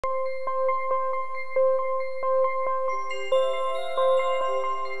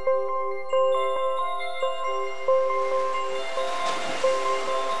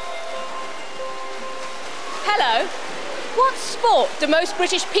What sport do most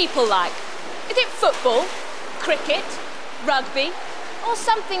British people like? Is it football, cricket, rugby, or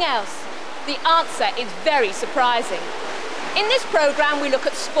something else? The answer is very surprising. In this programme we look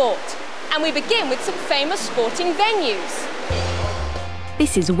at sport, and we begin with some famous sporting venues.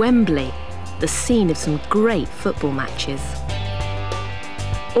 This is Wembley, the scene of some great football matches.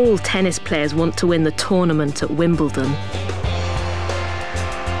 All tennis players want to win the tournament at Wimbledon.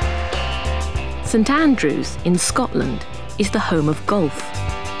 St Andrews in Scotland is the home of golf.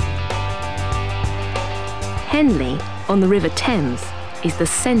 Henley, on the River Thames, is the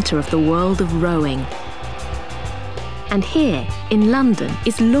centre of the world of rowing. And here, in London,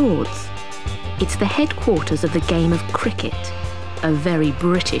 is Lord's. It's the headquarters of the game of cricket, a very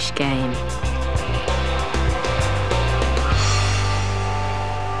British game.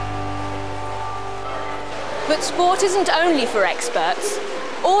 But sport isn't only for experts.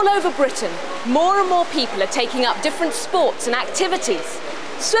 All over Britain, more and more people are taking up different sports and activities.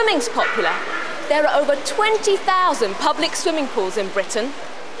 Swimming's popular. There are over 20,000 public swimming pools in Britain.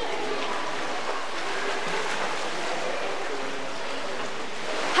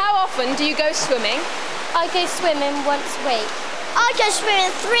 How often do you go swimming? I go swimming once a week. I go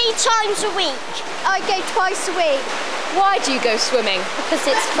swimming 3 times a week. I go twice a week. Why do you go swimming? Because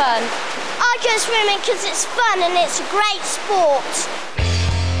it's fun. I go swimming because it's fun and it's a great sport.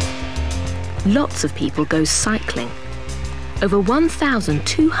 Lots of people go cycling. Over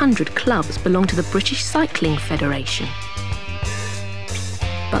 1,200 clubs belong to the British Cycling Federation.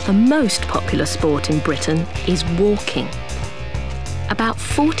 But the most popular sport in Britain is walking. About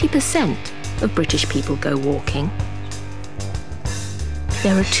 40% of British people go walking.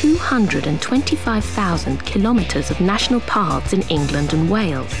 There are 225,000 kilometres of national paths in England and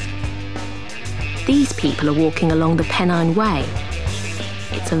Wales. These people are walking along the Pennine Way.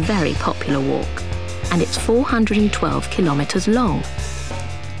 It's a very popular walk, and it's 412 kilometres long.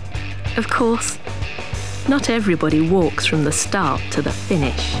 Of course, not everybody walks from the start to the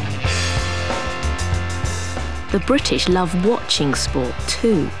finish. The British love watching sport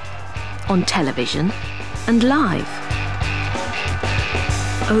too, on television and live.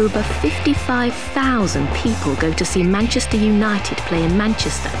 Over 55,000 people go to see Manchester United play in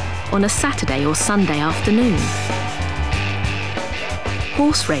Manchester on a Saturday or Sunday afternoon.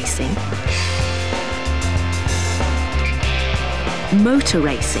 Horse racing, motor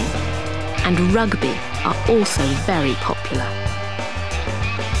racing and rugby are also very popular.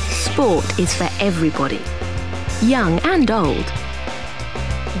 Sport is for everybody, young and old.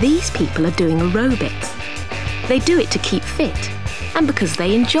 These people are doing aerobics. They do it to keep fit and because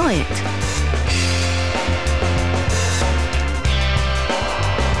they enjoy it.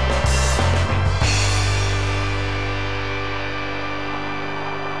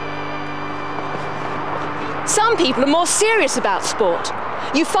 Some people are more serious about sport.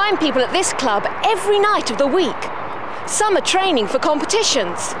 You find people at this club every night of the week. Some are training for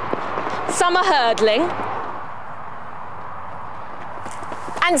competitions. Some are hurdling.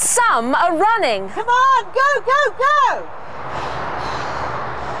 And some are running. Come on, go, go, go!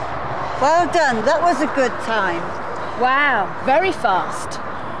 Well done, that was a good time. Wow, very fast.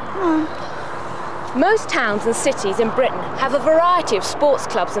 Most towns and cities in Britain have a variety of sports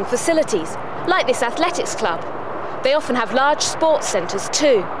clubs and facilities, like this athletics club. They often have large sports centres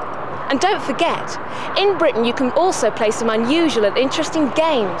too. And don't forget, in Britain you can also play some unusual and interesting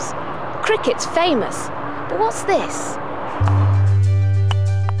games. Cricket's famous, but what's this?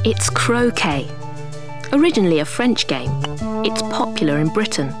 It's croquet. Originally a French game, it's popular in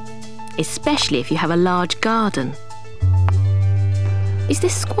Britain, especially if you have a large garden. Is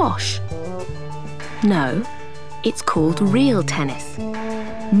this squash? No, it's called real tennis.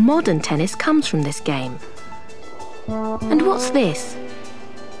 Modern tennis comes from this game. And what's this?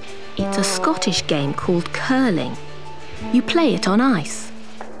 It's a Scottish game called curling. You play it on ice.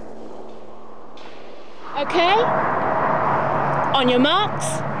 Okay, on your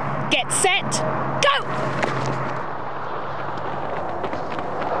marks, get set, go!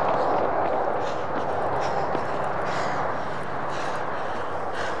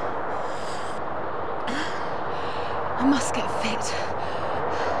 I must get fit.